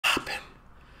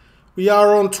We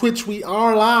are on Twitch. We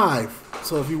are live.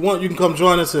 So if you want, you can come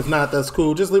join us. If not, that's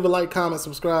cool. Just leave a like, comment,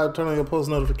 subscribe, turn on your post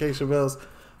notification bells.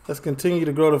 Let's continue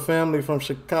to grow the family from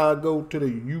Chicago to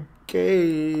the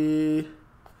UK.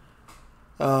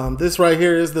 This right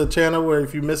here is the channel where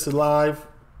if you miss it live,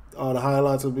 all the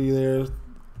highlights will be there.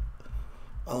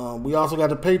 We also got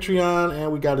the Patreon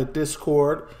and we got a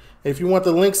Discord. If you want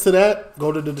the links to that,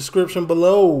 go to the description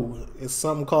below. It's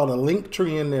something called a link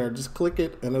tree in there. Just click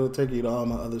it and it'll take you to all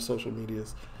my other social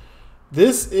medias.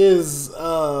 This is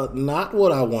not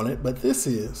what I wanted, but this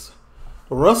is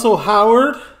Russell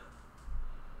Howard.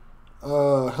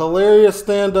 Hilarious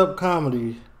stand-up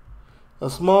comedy. A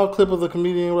small clip of the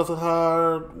comedian Russell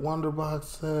Howard, Wonderbox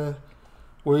said,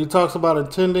 where he talks about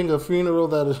attending a funeral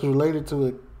that is related to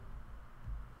it.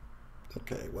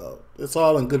 Okay, well, it's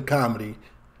all in good comedy.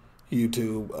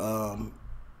 YouTube.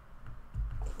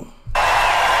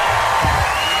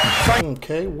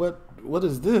 Okay, what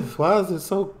is this? Why is it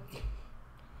so?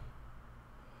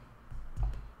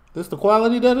 This the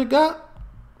quality that it got?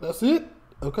 That's it?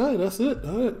 Okay, that's it.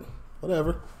 All right,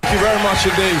 whatever. Thank you very much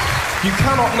indeed. You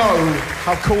cannot know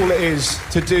how cool it is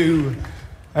to do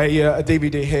a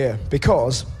DVD here,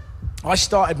 because I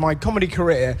started my comedy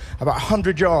career about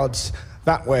 100 yards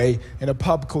that way in a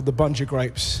pub called the Bunch of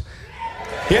Grapes.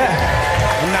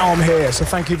 Yeah, and now I'm here, so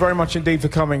thank you very much indeed for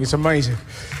coming. It's amazing.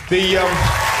 It's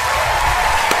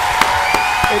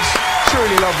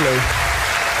truly lovely.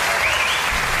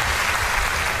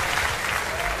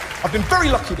 I've been very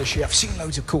lucky this year. I've seen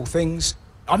loads of cool things.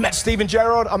 I met Steven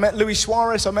Gerrard, I met Luis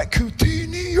Suarez, I met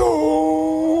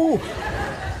Coutinho.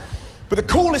 But the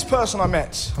coolest person I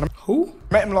met... Who?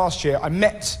 Met him last year. I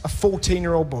met a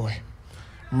 14-year-old boy.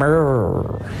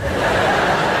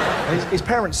 His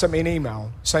parents sent me an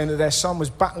email saying that their son was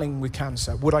battling with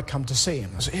cancer. Would I come to see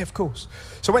him? I said, yeah, of course.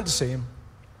 So I went to see him,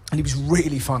 and he was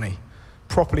really funny,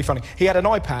 properly funny. He had an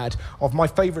iPad of my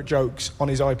favourite jokes on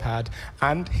his iPad,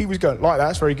 and he was going, like that,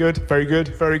 that's very good, very good,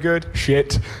 very good,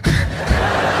 shit.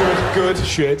 Good,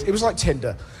 shit. It was like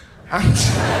Tinder. And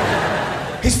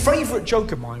his favourite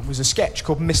joke of mine was a sketch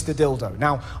called Mr. Dildo.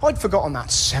 Now, I'd forgotten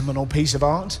that seminal piece of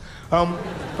art.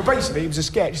 But basically, it was a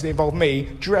sketch that involved me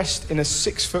dressed in a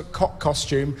 6-foot cock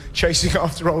costume chasing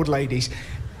after old ladies.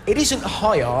 It isn't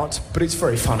high art, but it's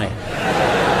very funny.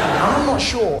 I'm not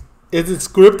sure. Is it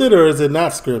scripted or is it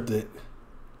not scripted?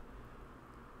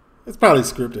 It's probably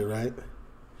scripted, right?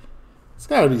 It's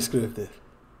gotta be scripted.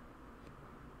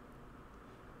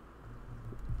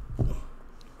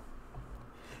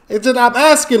 I'm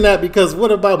asking that because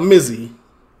what about Mizzy?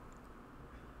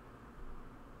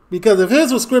 Because if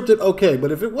his was scripted, okay. But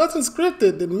if it wasn't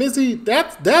scripted, then Mizzy,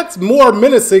 that's more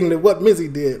menacing than what Mizzy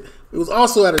did. It was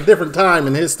also at a different time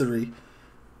in history.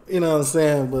 You know what I'm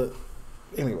saying? But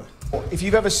anyway. If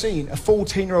you've ever seen a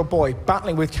 14-year-old boy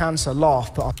battling with cancer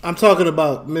laugh, but I'm talking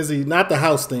about Mizzy, not the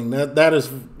house thing.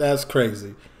 That's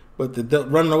crazy. But the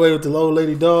running away with the old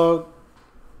lady dog,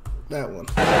 that one.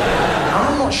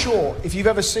 I'm not sure if you've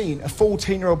ever seen a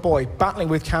 14-year-old boy battling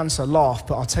with cancer laugh,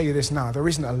 but I'll tell you this now, there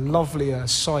isn't a lovelier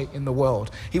sight in the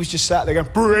world. He was just sat there going,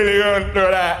 brilliant, look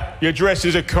at that. You're dressed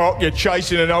as a cock, you're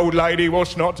chasing an old lady,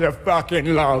 what's not to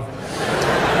fucking love?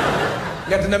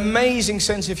 He had an amazing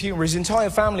sense of humour, his entire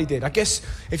family did. I guess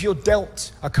if you're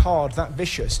dealt a card that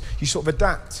vicious, you sort of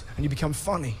adapt and you become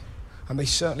funny. And they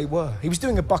certainly were. He was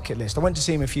doing a bucket list. I went to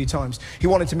see him a few times. He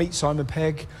wanted to meet Simon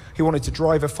Pegg. He wanted to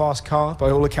drive a fast car.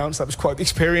 By all accounts, that was quite the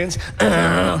experience.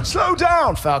 Slow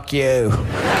down, fuck you.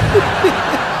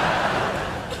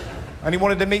 And he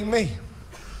wanted to meet me.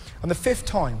 And the 5th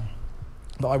time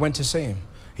that I went to see him,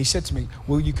 he said to me,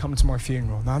 will you come to my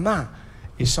funeral? Now that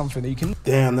is something that you can...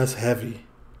 Damn, that's heavy.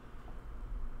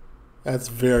 That's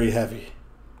very heavy.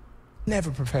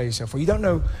 Never prepare yourself for. You don't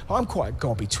know. I'm quite a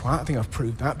gobby twat. I think I've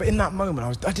proved that. But in that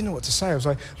moment, I didn't know what to say. I was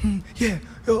like, yeah,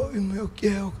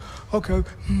 yeah, I'll go,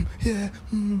 yeah.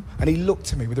 And he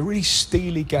looked at me with a really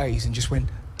steely gaze and just went,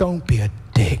 don't be a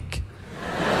dick.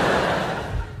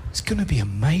 It's going to be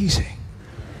amazing.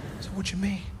 I said, what do you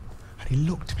mean? And he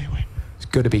looked at me and went, it's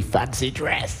going to be fancy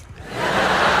dress.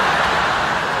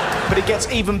 But it gets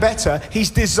even better. He's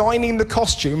designing the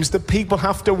costumes that people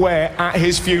have to wear at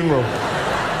his funeral.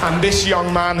 And this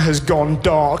young man has gone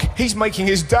dark. He's making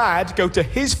his dad go to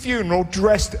his funeral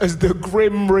dressed as the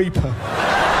Grim Reaper.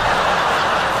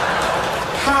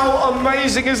 How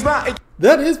amazing is that?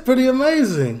 That is pretty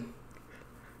amazing.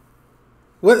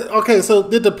 What? Okay, so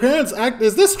did the parents act?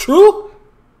 Is this true?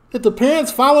 Did the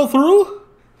parents follow through?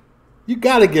 You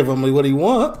gotta give him what he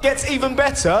wants. Gets even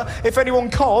better. If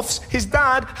anyone coughs, his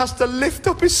dad has to lift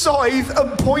up his scythe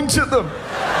and point at them.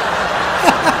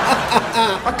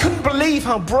 I couldn't believe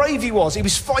how brave he was. He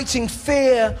was fighting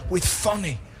fear with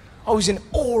funny. I was in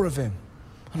awe of him.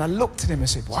 And I looked at him and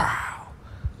said, wow,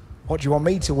 what do you want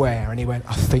me to wear? And he went,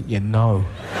 I think you know.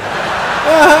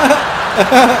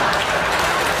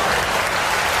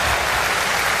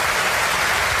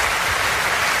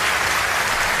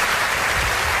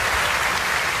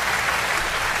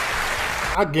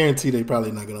 I guarantee they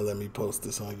probably not gonna let me post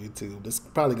this on YouTube. This is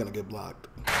probably gonna get blocked.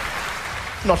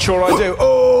 Not sure I do.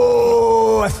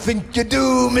 Oh, I think you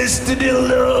do, Mr.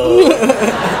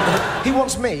 Dildo. He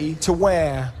wants me to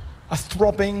wear a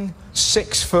throbbing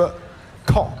 6-foot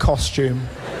cock costume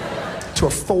to a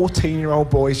 14-year-old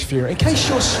boy's funeral. In case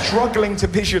you're struggling to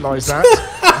visualize that,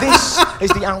 this is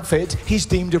the outfit he's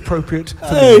deemed appropriate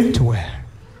for me to wear.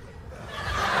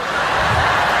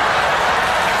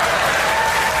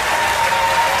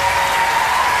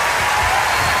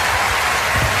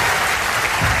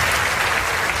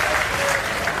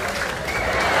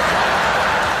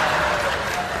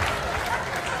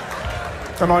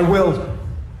 And I will.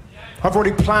 I've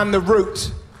already planned the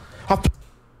route.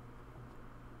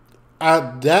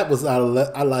 That was out of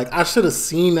I should have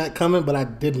seen that coming, but I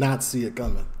did not see it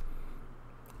coming.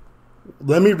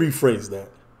 Let me rephrase that.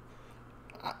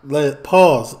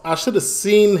 Pause. I should have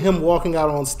seen him walking out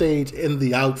on stage in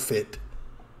the outfit,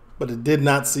 but I did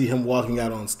not see him walking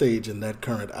out on stage in that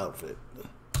current outfit.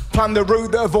 Plan the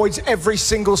route that avoids every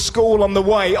single school on the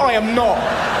way. I am not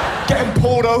getting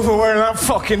pulled over wearing that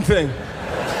fucking thing.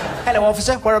 Hello,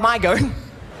 officer. Where am I going?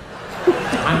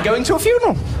 I'm going to a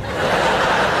funeral.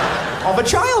 Of a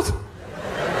child.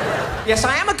 Yes,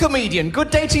 I am a comedian. Good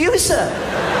day to you, sir.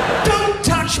 Don't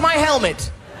touch my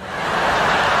helmet.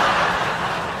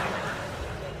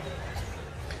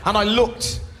 And I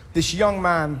looked this young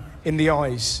man in the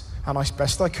eyes, and as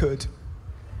best I could.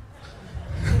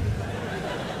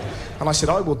 And I said,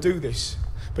 I will do this,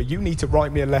 but you need to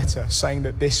write me a letter saying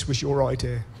that this was your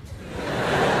idea.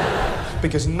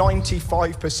 Because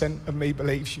 95% of me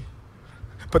believes you.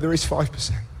 But there is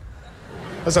 5%.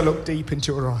 As I look deep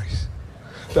into her eyes,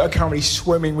 that are currently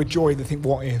swimming with joy, they think,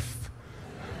 what if?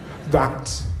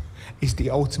 That is the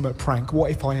ultimate prank.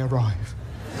 What if I arrive?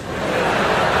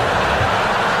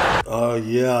 Oh,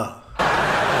 yeah.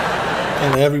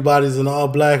 And everybody's in all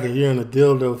black and you're in a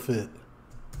dildo fit.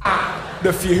 At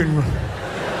the funeral.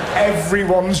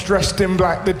 Everyone's dressed in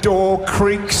black. The door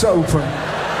creaks open.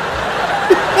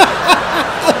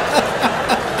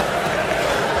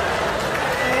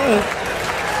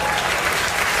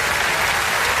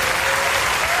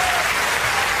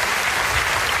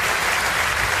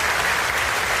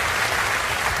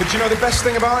 But you know the best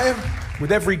thing about him?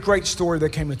 With every great story there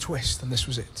came a twist, and this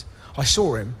was it. I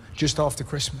saw him just after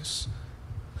Christmas.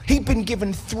 He'd been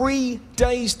given 3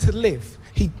 days to live.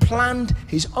 He'd planned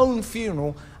his own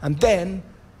funeral, and then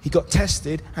he got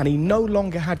tested, and he no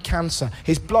longer had cancer.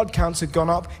 His blood counts had gone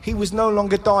up. He was no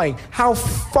longer dying. How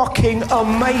fucking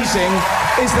amazing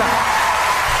is that?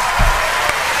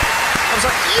 I was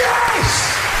like,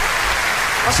 yes!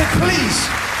 I said, please,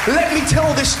 let me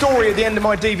tell this story at the end of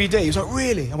my DVD. He was like,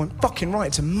 really? I went, fucking right,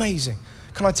 it's amazing.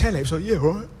 Can I tell it? He was like, yeah,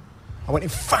 right. I went, in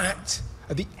fact,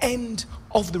 at the end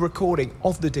of the recording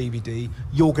of the DVD,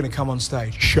 you're going to come on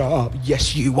stage. Shut up.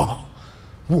 Yes, you are.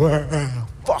 Wow,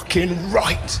 fucking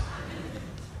right.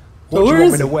 What do you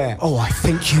want me to wear? Oh, I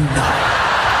think you know.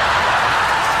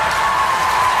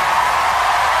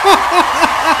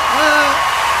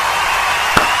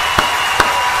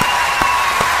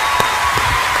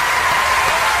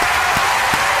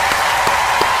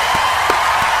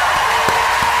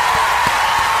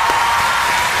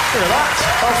 Look at that.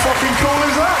 How fucking cool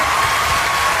is that?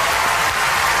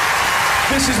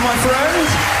 This is my friend.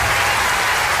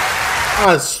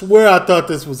 I swear I thought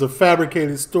this was a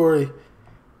fabricated story,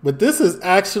 but this is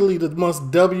actually the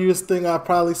most W'est thing I've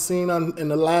probably seen in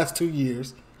the last 2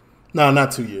 years. No,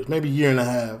 not 2 years, maybe a year and a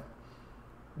half.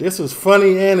 This was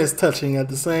funny and it's touching at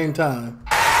the same time.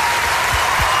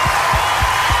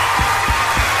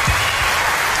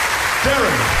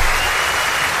 Darren,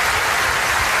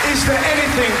 is there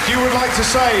anything you would like to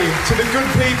say to the good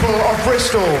people of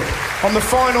Bristol on the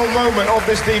final moment of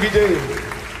this DVD?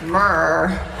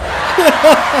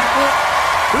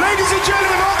 Ladies and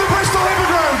gentlemen of the Bristol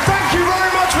Hippodrome, thank you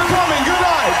very much for coming. Good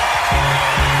night.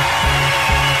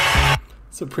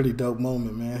 It's a pretty dope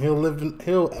moment, man.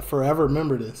 He'll forever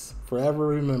remember this. Forever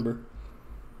remember.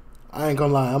 I ain't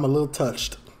gonna lie, I'm a little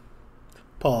touched.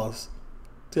 Pause.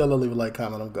 Tell her to leave a like,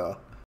 comment, I'm gone.